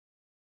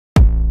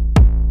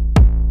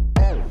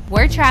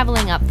We're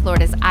traveling up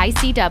Florida's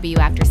ICW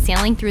after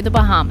sailing through the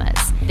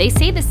Bahamas. They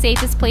say the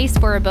safest place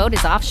for a boat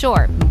is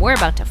offshore, and we're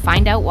about to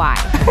find out why.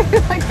 I feel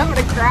like I'm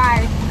gonna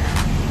cry.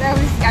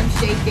 I'm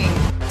shaking.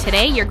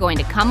 Today, you're going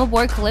to come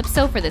aboard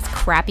Calypso for this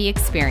crappy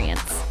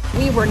experience.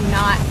 We were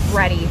not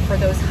ready for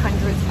those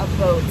hundreds of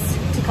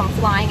boats to come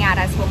flying at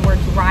us when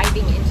we're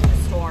driving into the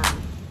storm.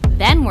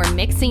 Then we're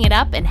mixing it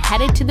up and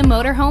headed to the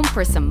motorhome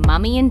for some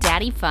mommy and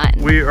daddy fun.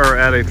 We are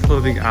at a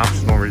clothing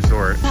optional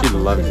resort. She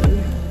loves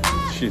it.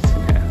 She's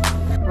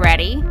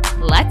Ready?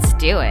 Let's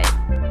do it.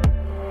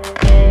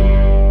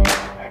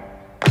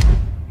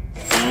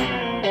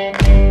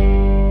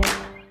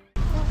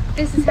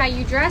 This is how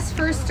you dress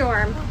for a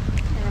storm.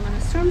 And then when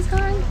the storm's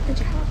gone, the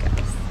jacket goes.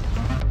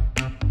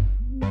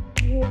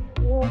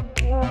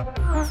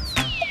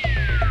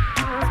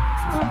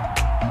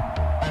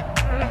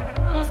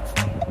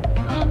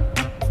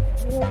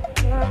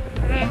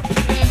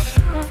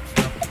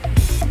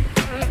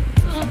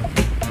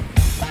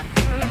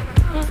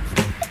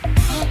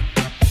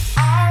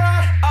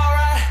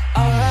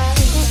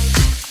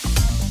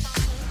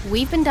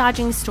 We've been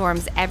dodging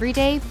storms every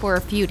day for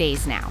a few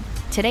days now.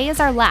 Today is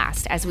our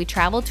last as we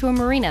travel to a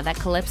marina that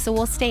Calypso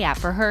will stay at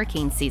for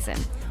hurricane season.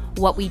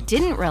 What we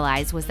didn't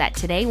realize was that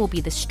today will be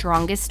the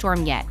strongest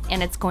storm yet,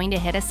 and it's going to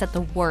hit us at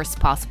the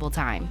worst possible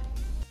time.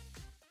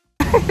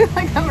 I feel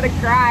like I'm gonna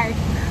cry.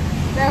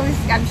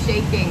 I'm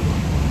shaking.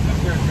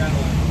 That's your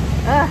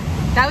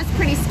adrenaline. That was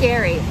pretty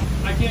scary.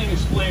 I can't even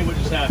explain what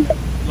just happened.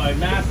 Like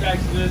mass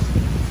exodus,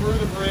 through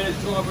the bridge,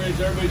 tunnel bridge,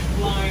 everybody's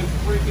flying,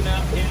 freaking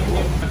out,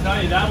 panicking. I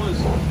tell you, that was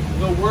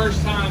the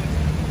worst time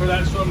for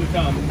that storm to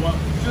come. Well,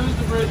 as soon as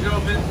the bridge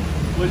opened,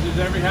 which is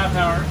every half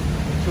hour,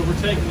 so we're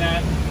taking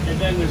that, and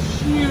then this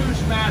huge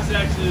mass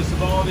exodus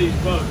of all these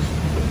boats.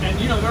 And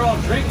you know, they're all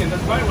drinking.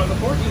 That's probably why the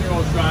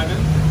 14-year-old's driving.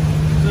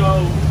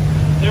 So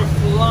they're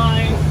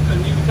flying,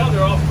 and you can tell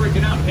they're all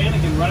freaking out,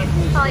 panicking, running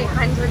from the storm. Probably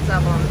hundreds of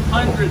them.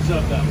 Hundreds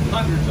of them.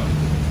 Hundreds of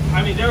them.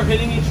 I mean, they were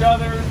hitting each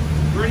other.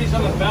 Brittany's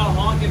on the bow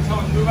honking,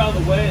 telling them to move out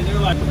of the way, and they're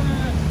like,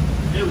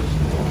 it was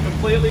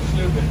completely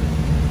stupid.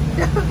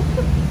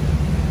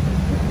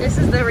 This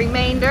is the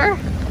remainder.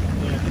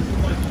 Yeah, this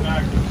is like the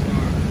back of the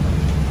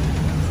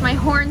storm. It's my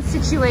horn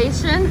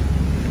situation.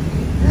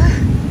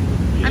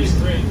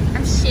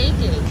 I'm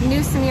shaking.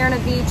 New Smyrna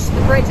Beach,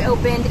 the bridge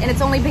opened, and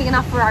it's only big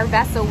enough for our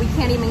vessel. We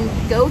can't even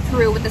go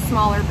through with a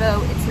smaller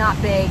boat. It's not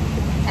big.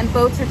 And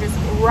boats are just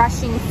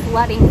rushing,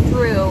 flooding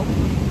through.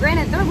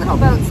 Granted, they're little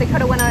boats. They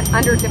could have went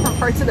under different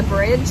parts of the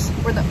bridge.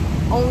 We're the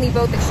only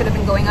boat that should have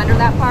been going under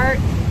that part.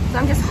 So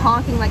I'm just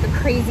honking like a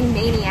crazy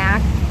maniac,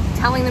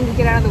 telling them to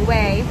get out of the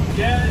way.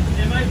 Yeah,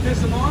 it might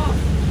piss them off,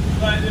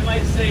 but it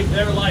might save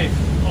their life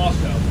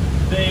also.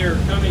 They are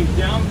coming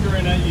down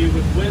current at you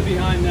with wind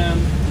behind them,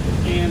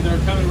 and they're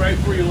coming right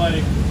for you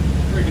like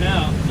freaking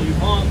out. You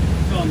honk,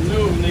 tell them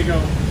move, and they go,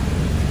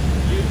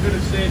 you could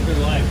have saved their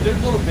life. They're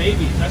little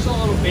babies. I saw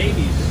little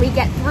babies. We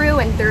get through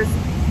and there's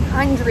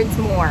hundreds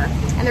more,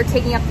 and they're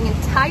taking up the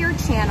entire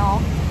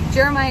channel.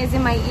 Jeremiah's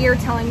in my ear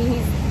telling me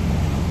he's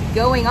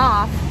going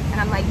off,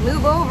 and I'm like,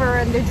 move over,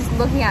 and they're just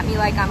looking at me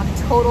like I'm a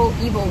total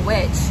evil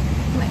witch.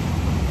 I'm like,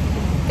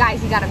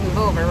 guys, you gotta move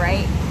over,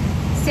 right?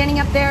 Standing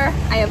up there,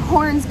 I have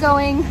horns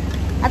going.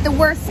 At the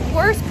worst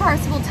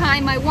possible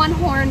time, my one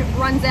horn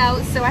runs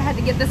out, so I had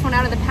to get this one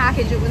out of the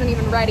package. It wasn't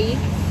even ready.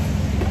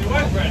 It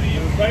was ready.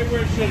 It was right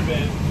where it should have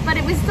been. But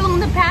it was still in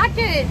the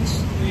package.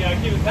 Yeah,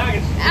 keep the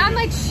package. I'm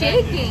like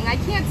shaking. I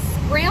can't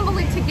scramble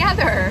it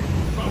together.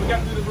 When we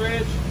got through the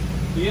bridge,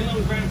 the inlet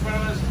was right in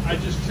front of us. I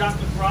just chopped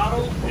the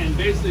throttle and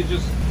basically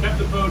just kept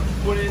the boat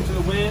pointed into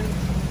the wind.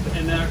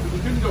 And we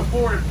couldn't go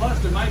forward. Plus,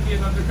 there could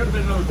have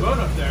been another boat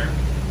up there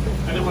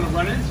I didn't want to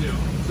run into.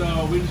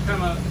 So we just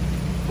kind of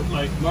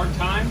like marked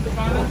time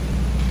kind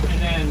of,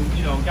 and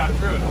then got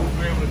through it. We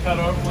were able to cut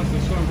over once the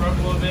storm broke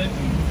a little bit.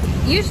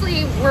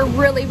 Usually we're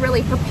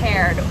really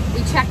prepared.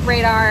 We check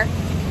radar,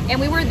 and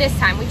we were this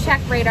time. We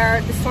checked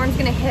radar. The storm's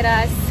gonna hit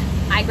us.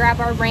 I grab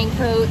our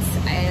raincoats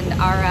and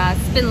our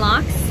spin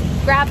locks.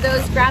 Grab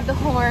those, grab the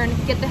horn,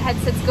 get the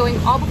headsets going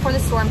all before the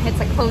storm hits.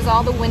 I close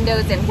all the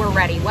windows and we're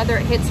ready, whether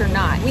it hits or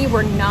not. We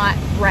were not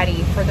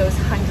ready for those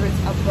hundreds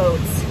of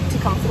boats to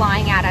come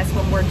flying at us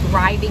when we're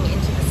driving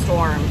into the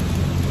storm.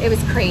 It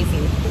was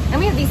crazy. And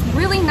we have these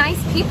really nice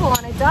people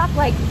on a dock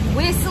like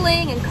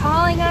whistling and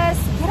calling us,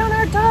 get on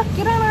our dock,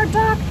 get on our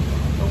dock.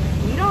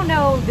 We don't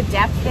know the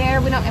depth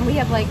there. We don't, and we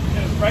have like...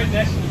 It's right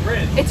next to the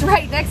bridge. It's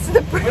right next to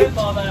the bridge. With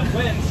all that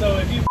wind, so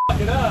if you fuck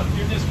it up,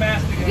 you're just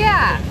masting it.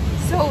 Yeah.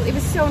 So it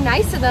was so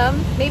nice of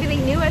them. Maybe they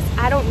knew us,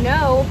 I don't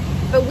know.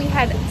 But we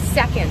had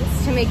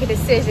seconds to make a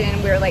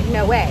decision. We were like,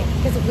 no way.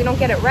 Because if we don't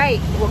get it right,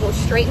 we'll go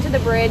straight into the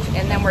bridge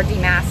and then we're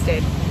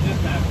demasted.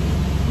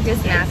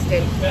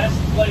 Dismasted. The best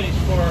place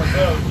for a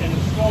boat in a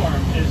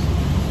storm is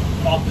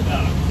off the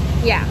dock.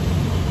 Yeah.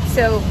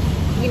 So,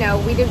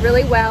 we did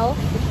really well.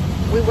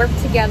 We worked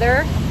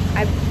together.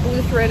 I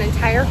blew through an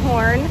entire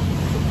horn.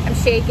 I'm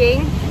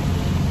shaking.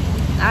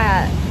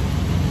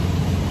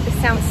 It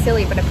sounds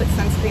silly, but I put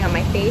sunscreen on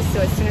my face,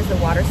 so as soon as the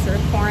water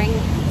started pouring,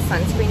 the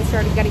sunscreen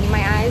started getting in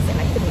my eyes, and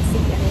I couldn't see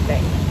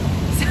anything.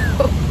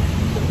 So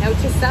note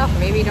to self,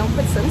 maybe don't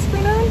put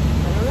sunscreen on.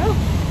 I don't know.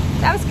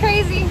 That was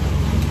crazy.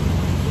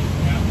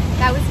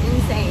 That was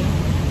insane.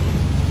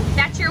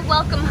 That's your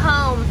welcome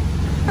home.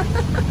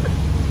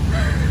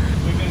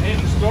 We've been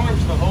hitting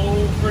storms the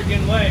whole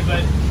freaking way,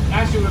 but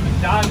actually we've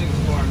been dodging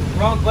storms.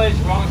 Wrong place,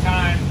 wrong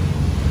time,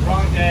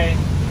 wrong day.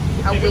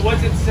 If it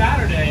wasn't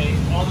Saturday,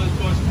 all those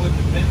boats would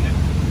have been there.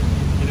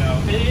 You know,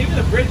 and even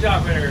the bridge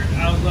operator,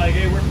 I was like,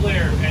 hey, we're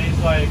clear. And he's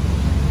like,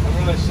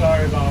 I'm really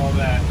sorry about all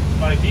that.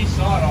 Like, he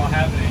saw it all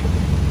happening.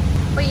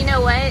 But you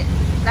know what?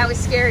 That was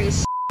scary as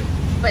shit,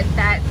 but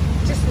that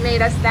just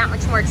made us that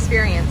much more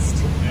experienced.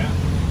 Yeah.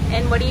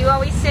 And what do you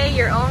always say?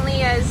 You're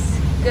only as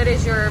good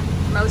as your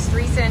most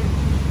recent.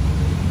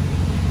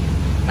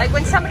 Like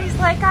when somebody's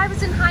like, I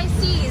was in high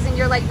seas, and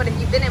you're like, but if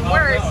you've been in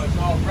worse. No, it's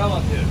all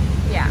relative.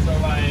 Yeah. So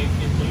like,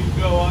 if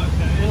you go up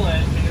to an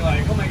inlet and you're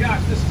like, oh my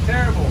gosh, this is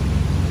terrible.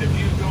 If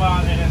you go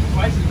out and it's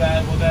twice as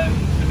bad, well then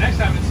the next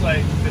time it's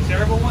like the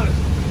terrible one,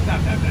 it's not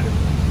that bad.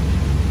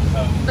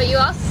 So, but you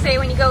also say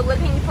when you go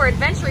looking for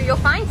adventure, you'll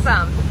find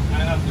some.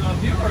 And a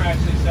viewer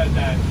actually said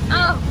that.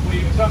 Oh.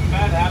 Something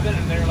bad happened,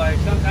 and they're like,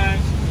 sometimes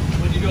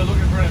when you go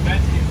looking for an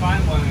adventure, you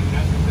find one, and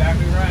that's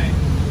exactly right.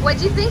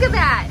 What'd you think of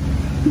that?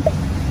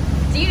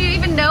 Do you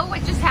even know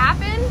what just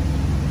happened?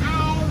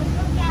 I was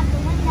looking out the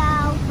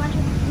window, a bunch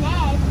of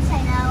nets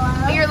I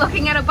know of. You're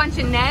looking at a bunch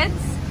of nets?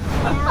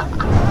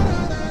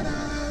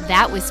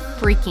 That was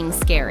freaking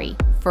scary,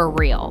 for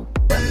real.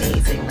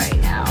 Amazing right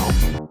now.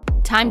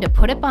 Time to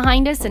put it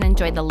behind us and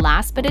enjoy the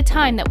last bit of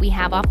time that we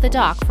have off the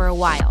dock for a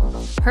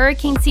while.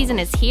 Hurricane season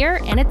is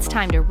here, and it's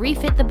time to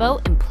refit the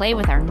boat and play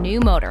with our new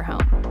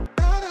motorhome.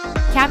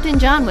 Captain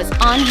John was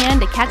on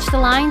hand to catch the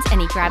lines,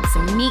 and he grabbed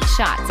some neat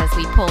shots as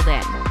we pulled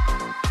in.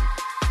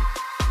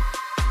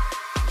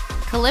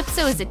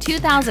 Calypso is a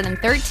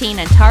 2013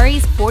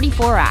 Antares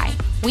 44i.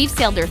 We've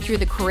sailed her through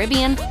the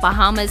Caribbean,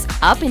 Bahamas,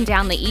 up and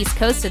down the east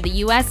coast of the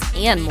US,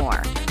 and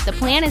more. The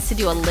plan is to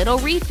do a little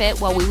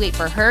refit while we wait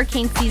for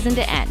hurricane season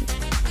to end.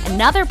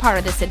 Another part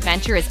of this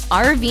adventure is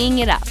RVing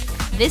it up.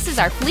 This is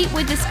our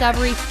Fleetwood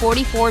Discovery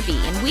 44B,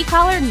 and we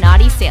call her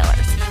Nauti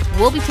Sailors.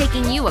 We'll be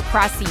taking you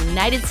across the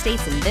United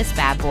States in this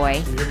bad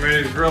boy. You getting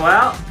ready to grill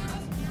out?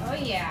 Oh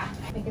yeah.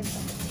 Making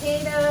some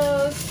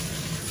potatoes,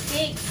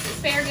 steaks,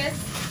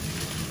 asparagus.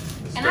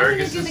 And I'm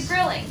gonna do the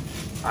grilling.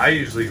 I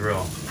usually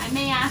grill. I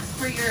may ask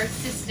for your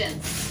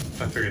assistance.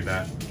 I figured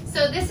that.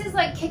 So this is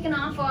like kicking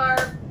off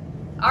our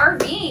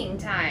RVing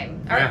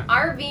time, our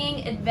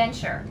RVing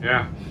adventure.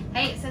 Yeah.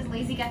 Hey, it says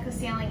Lazy Gecko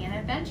Sailing and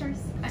Adventures.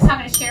 I was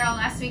talking to Cheryl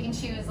last week and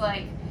she was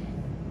like,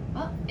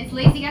 well, it's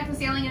Lazy Gecko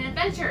Sailing and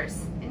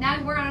Adventures. And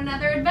now we're on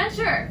another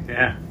adventure.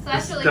 Yeah. So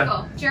that's really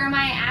cool.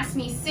 Jeremiah asked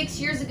me 6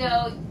 years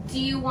ago, do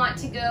you want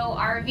to go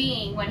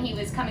RVing when he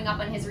was coming up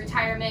on his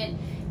retirement?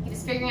 He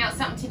was figuring out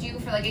something to do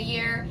for like a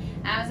year.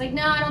 And I was like,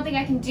 no, I don't think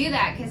I can do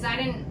that because I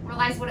didn't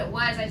realize what it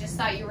was. I just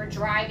thought you were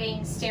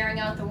driving, staring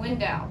out the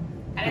window.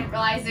 I didn't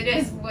realize it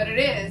is what it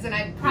is. And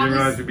I You promised. didn't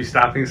realize you'd be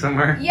stopping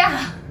somewhere?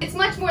 Yeah, it's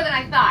much more than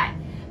I thought.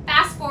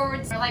 Fast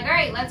forward, we're like, all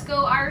right, let's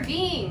go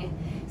RVing.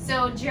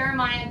 So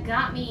Jeremiah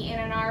got me in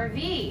an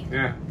RV.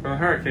 Yeah, for the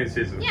hurricane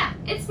season. Yeah,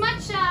 it's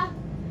much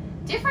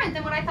different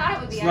than what I thought it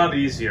would be. It's a lot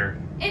easier.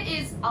 It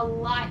is a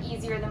lot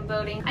easier than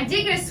boating. I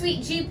did get a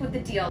sweet Jeep with the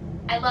deal.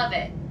 I love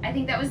it. I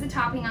think that was the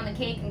topping on the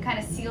cake and kind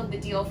of sealed the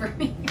deal for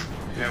me.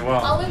 Yeah,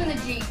 well. I'll live in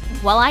the Jeep.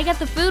 While I get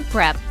the food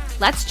prep,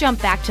 let's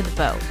jump back to the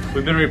boat.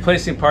 We've been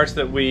replacing parts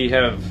that we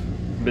have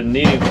been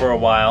needing for a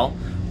while.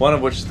 One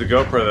of which is the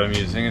GoPro that I'm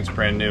using. It's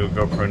brand new,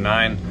 GoPro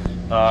 9.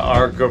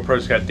 Our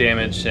GoPros got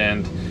damaged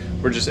and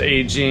we're just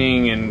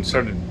aging and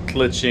started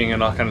glitching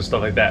and all kind of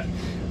stuff like that.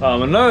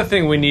 Another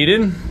thing we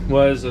needed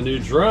was a new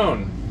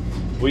drone.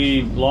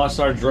 We lost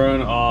our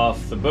drone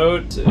off the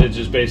boat. It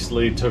just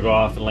basically took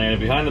off and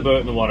landed behind the boat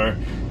in the water,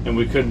 and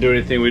we couldn't do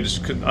anything. We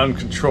just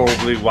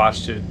uncontrollably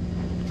watched it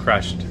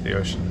crash into the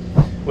ocean,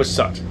 which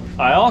sucked.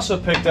 I also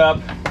picked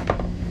up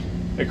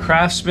a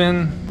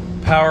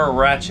Craftsman power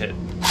ratchet.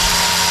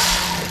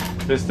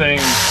 This thing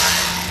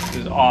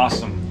is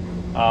awesome.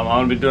 I'm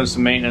gonna be doing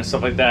some maintenance,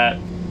 stuff like that.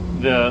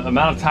 The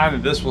amount of time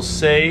that this will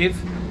save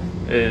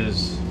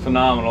is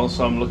phenomenal,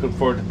 so I'm looking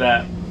forward to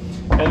that.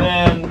 And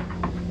then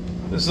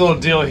this little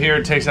deal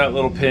here takes out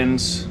little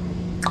pins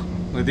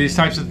with these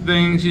types of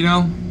things, you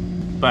know,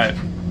 but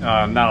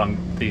not on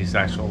these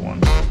actual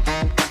ones.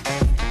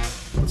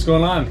 What's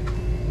going on?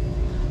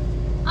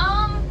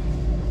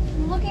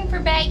 I'm looking for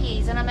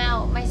baggies and I'm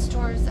out. My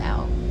store's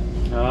out.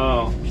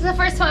 Oh. This is the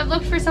first time I've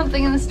looked for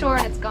something in the store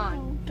and it's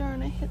gone. Oh,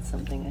 darn, I hit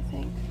something, I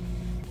think.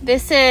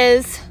 This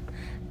is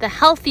the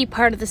healthy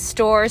part of the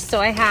store,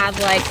 so I have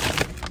like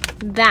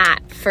that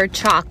for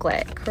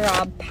chocolate,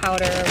 carob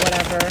powder or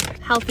whatever.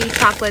 Healthy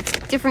chocolates,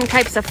 different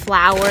types of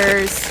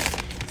flours,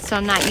 so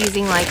I'm not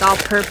using like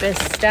all-purpose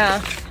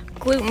stuff.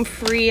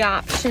 Gluten-free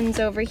options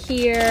over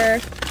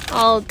here,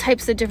 all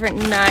types of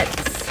different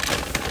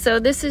nuts. So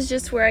this is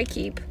just where I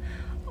keep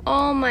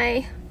all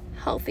my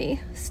healthy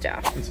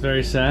stuff. It's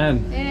very sad.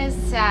 It is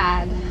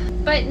sad.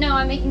 But no,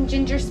 I'm making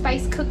ginger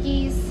spice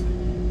cookies,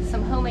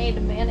 some homemade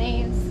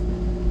mayonnaise.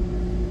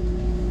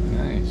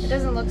 Nice. It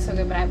doesn't look so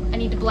good, but I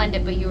need to blend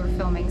it, but you were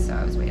filming, so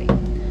I was waiting.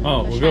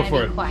 Oh, we'll go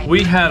for it. Quiet.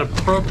 We had a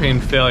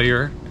propane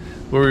failure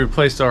where we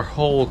replaced our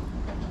whole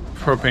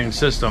propane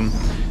system,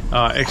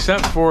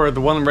 except for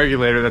the one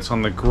regulator that's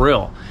on the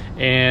grill.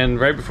 And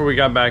right before we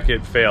got back,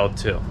 it failed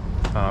too.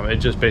 It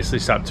just basically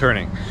stopped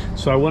turning.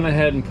 So I went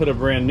ahead and put a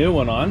brand new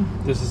one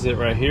on. This is it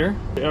right here.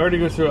 It already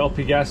goes through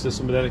LP gas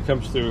system, but then it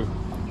comes through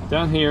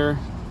down here,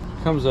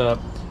 comes up,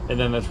 and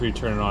then that's where you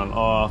turn it on,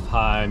 off,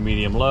 high,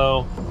 medium,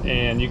 low,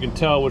 and you can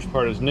tell which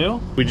part is new.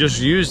 We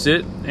just used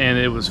it and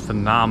it was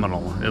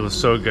phenomenal. It was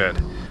so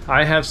good.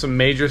 I have some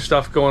major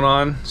stuff going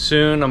on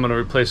soon. I'm gonna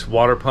replace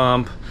water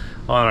pump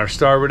on our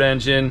starboard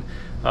engine.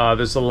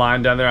 There's a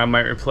line down there I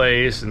might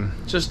replace and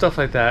just stuff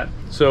like that.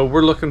 So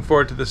we're looking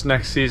forward to this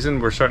next season.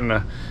 We're starting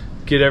to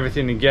get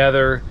everything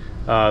together.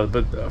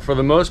 But for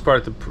the most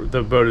part,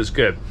 the boat is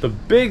good. The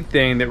big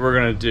thing that we're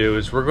going to do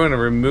is we're going to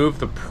remove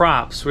the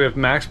props. We have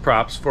max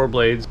props, 4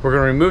 blades. We're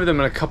going to remove them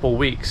in a couple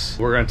weeks.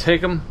 We're going to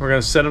take them, we're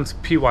going to send them to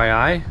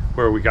PYI,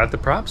 where we got the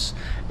props,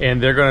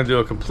 and they're going to do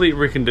a complete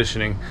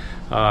reconditioning.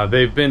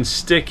 They've been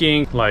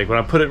sticking, like when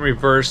I put it in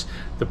reverse,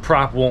 the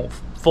prop won't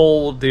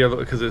fold the other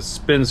because it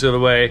spins the other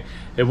way.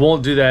 It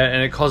won't do that,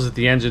 and it causes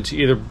the engine to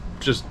either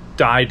just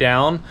die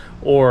down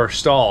or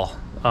stall.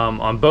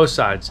 On both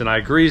sides, and I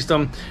greased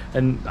them,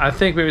 and I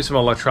think maybe some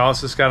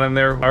electrolysis got in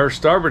there. Our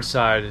starboard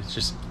side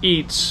just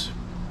eats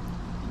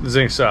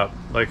zincs up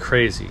like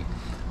crazy.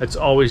 It's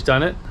always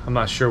done it. I'm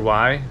not sure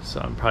why,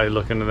 so I'm probably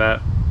looking into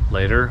that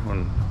later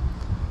when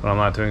I'm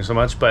not doing so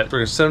much, but we're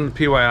gonna send them to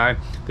PYI.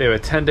 They have a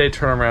 10-day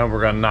turnaround.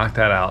 We're gonna knock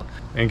that out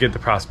and get the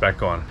props back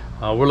going.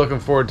 We're looking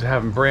forward to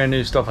having brand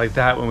new stuff like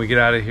that when we get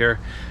out of here.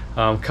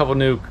 A couple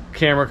new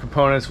camera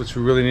components, which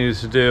we really needed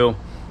to do,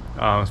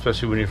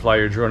 especially when you fly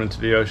your drone into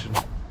the ocean.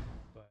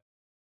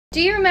 Do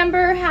you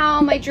remember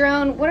how my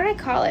drone, what did I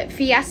call it?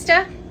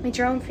 Fiesta? My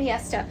drone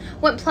Fiesta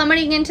went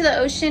plummeting into the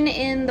ocean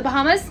in the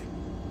Bahamas?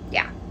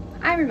 Yeah,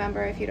 I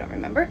remember if you don't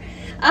remember.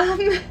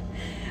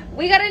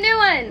 We got a new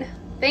one,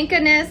 thank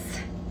goodness.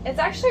 It's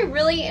actually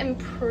really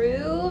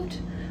improved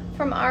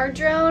from our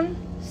drone.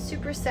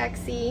 Super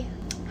sexy.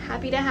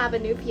 Happy to have a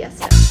new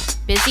Fiesta.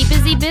 Busy,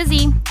 busy,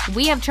 busy.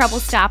 We have trouble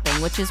stopping,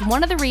 which is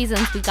one of the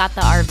reasons we got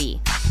the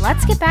RV.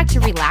 Let's get back to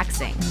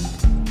relaxing.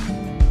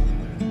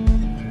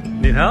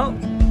 Need help?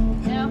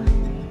 No,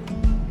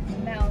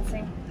 I'm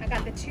balancing. I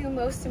got the 2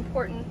 most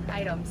important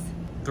items.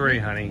 3,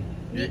 honey.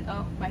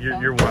 Oh, my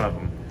phone. You're one of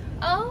them.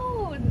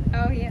 Oh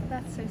yeah,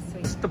 that's so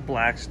sweet. It's the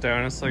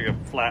Blackstone. It's like a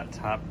flat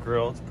top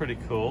grill. It's pretty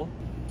cool.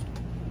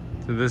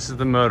 So this is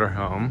the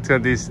motorhome. It's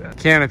got these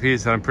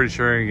canopies that I'm pretty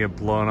sure are gonna get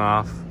blown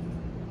off,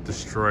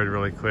 destroyed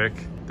really quick.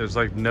 There's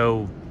like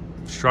no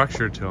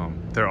structure to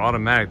them. They're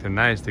automatic. They're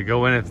nice. They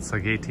go in if it's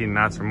like 18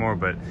 knots or more,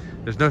 but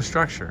there's no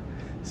structure.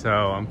 So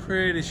I'm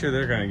pretty sure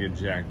they're gonna get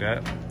jacked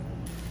up.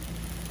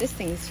 This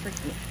thing is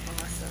freaking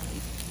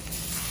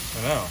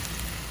awesome. I know.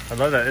 I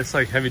love that. It's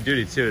like heavy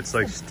duty too. It's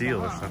like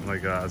steel or something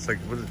like it's like,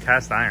 what is it,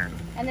 cast iron?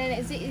 And then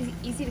is it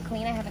easy to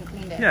clean? I haven't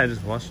cleaned it. Yeah, I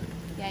just washed it.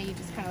 Yeah, you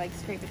just kind of like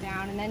scrape it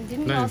down, and then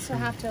didn't you also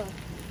have to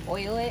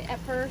oil it at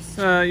first?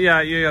 Yeah,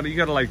 you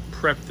gotta like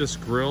prep this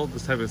grill,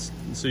 just have it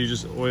so you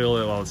just oil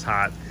it while it's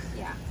hot.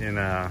 Yeah.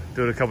 And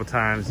do it a couple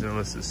times and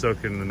let it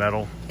soak in the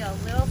metal. Got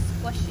a little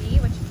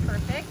squishy, which is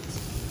perfect.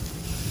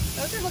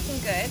 Those are looking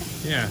good.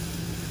 Yeah.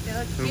 They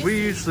look So juicy.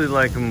 we usually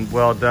like them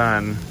well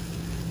done,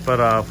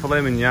 but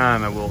filet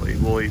mignon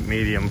we'll eat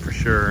medium for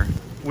sure.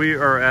 We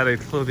are at a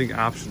clothing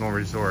optional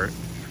resort.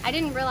 I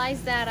didn't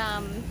realize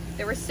that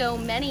there were so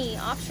many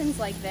options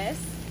like this.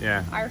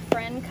 Yeah. Our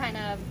friend kind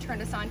of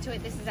turned us onto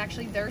it. This is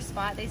actually their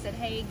spot. They said,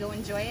 hey, go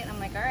enjoy it. And I'm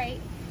like, all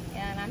right.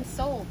 And I'm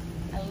sold.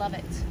 I love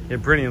it. Yeah,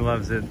 Brittany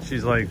loves it.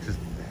 She's like, just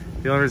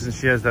the only reason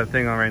she has that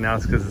thing on right now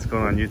is because it's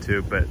going on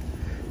YouTube. But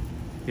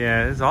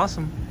yeah, it's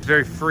awesome. It's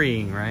very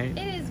freeing, right?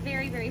 It is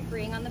very, very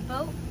freeing. On the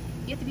boat,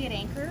 you have to be at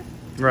anchor.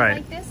 Right.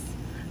 Like this.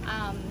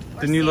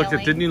 Didn't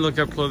you look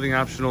up clothing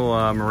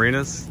optional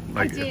marinas?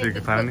 Like, I did. if you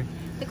could find any?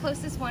 The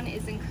closest one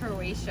is in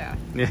Croatia.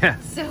 Yeah.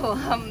 So,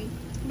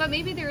 but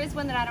maybe there is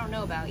one that I don't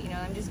know about. You know,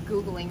 I'm just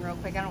Googling real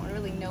quick. I don't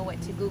really know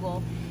what to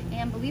Google.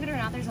 And believe it or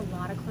not, there's a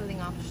lot of clothing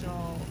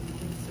optional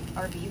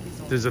RV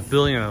resorts. There's a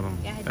billion of them.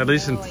 Yeah, at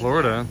least in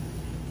Florida.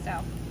 So,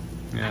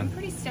 yeah. I'm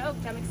pretty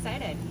stoked. I'm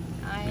excited.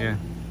 I'm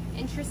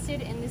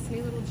interested in this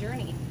new little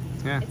journey.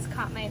 Yeah. It's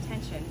caught my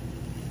attention.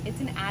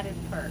 It's an added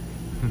perk.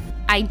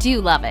 I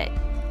do love it.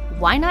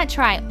 Why not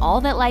try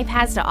all that life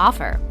has to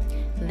offer?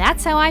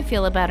 That's how I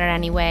feel about it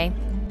anyway.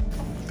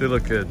 They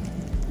look good.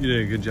 You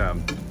did a good job.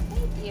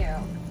 Thank you.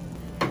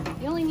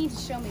 You only need to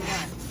show me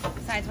one,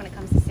 besides when it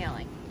comes to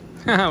sailing.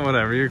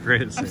 Whatever, you're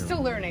great at sailing. I'm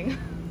still learning.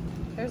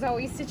 There's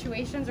always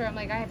situations where I'm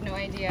like, I have no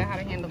idea how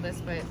to handle this,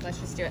 but let's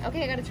just do it.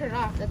 Okay, I gotta turn it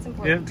off. That's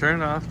important. Yeah,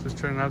 turn it off. Just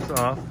turn it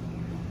off.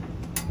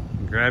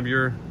 Grab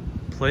your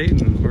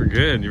plate and we're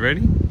good. You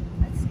ready?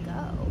 Let's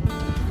go.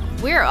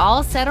 We're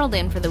all settled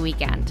in for the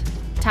weekend.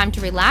 Time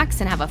to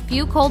relax and have a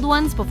few cold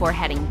ones before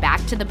heading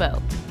back to the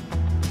boat.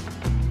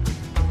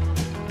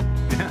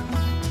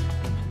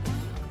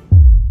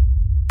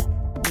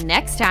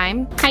 next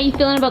time. How you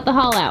feeling about the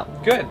haul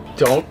out? Good.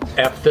 Don't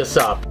F this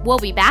up. We'll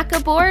be back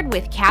aboard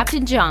with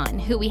Captain John,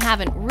 who we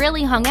haven't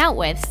really hung out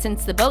with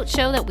since the boat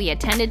show that we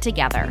attended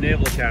together.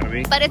 Naval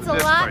Academy. But it's a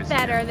lot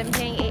better than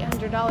paying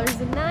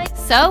 $800 a night.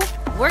 So,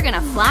 we're gonna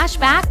flash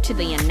back to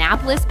the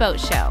Annapolis Boat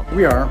Show.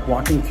 We are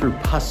walking through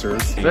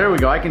Pussers. There we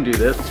go, I can do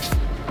this.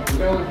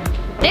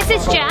 This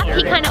is Jeff.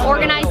 He kind of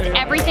organized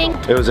everything.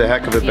 It was a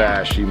heck of a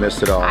bash. You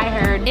missed it all. I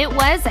heard it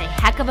was a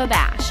heck of a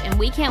bash, and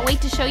we can't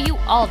wait to show you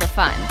all the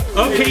fun.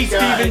 Okay,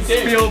 Steven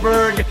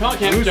Spielberg.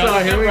 Here we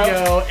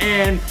go.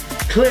 And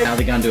click. Now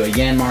they're gonna do a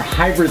Yanmar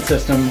hybrid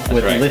system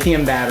with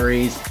lithium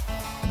batteries.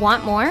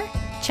 Want more?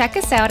 Check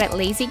us out at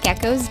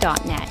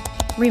lazygeckos.net.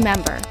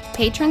 Remember,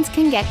 patrons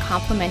can get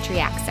complimentary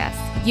access.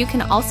 You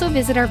can also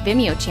visit our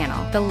Vimeo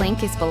channel. The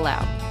link is below.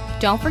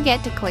 Don't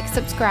forget to click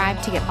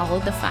subscribe to get all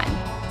of the fun.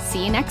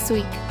 See you next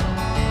week.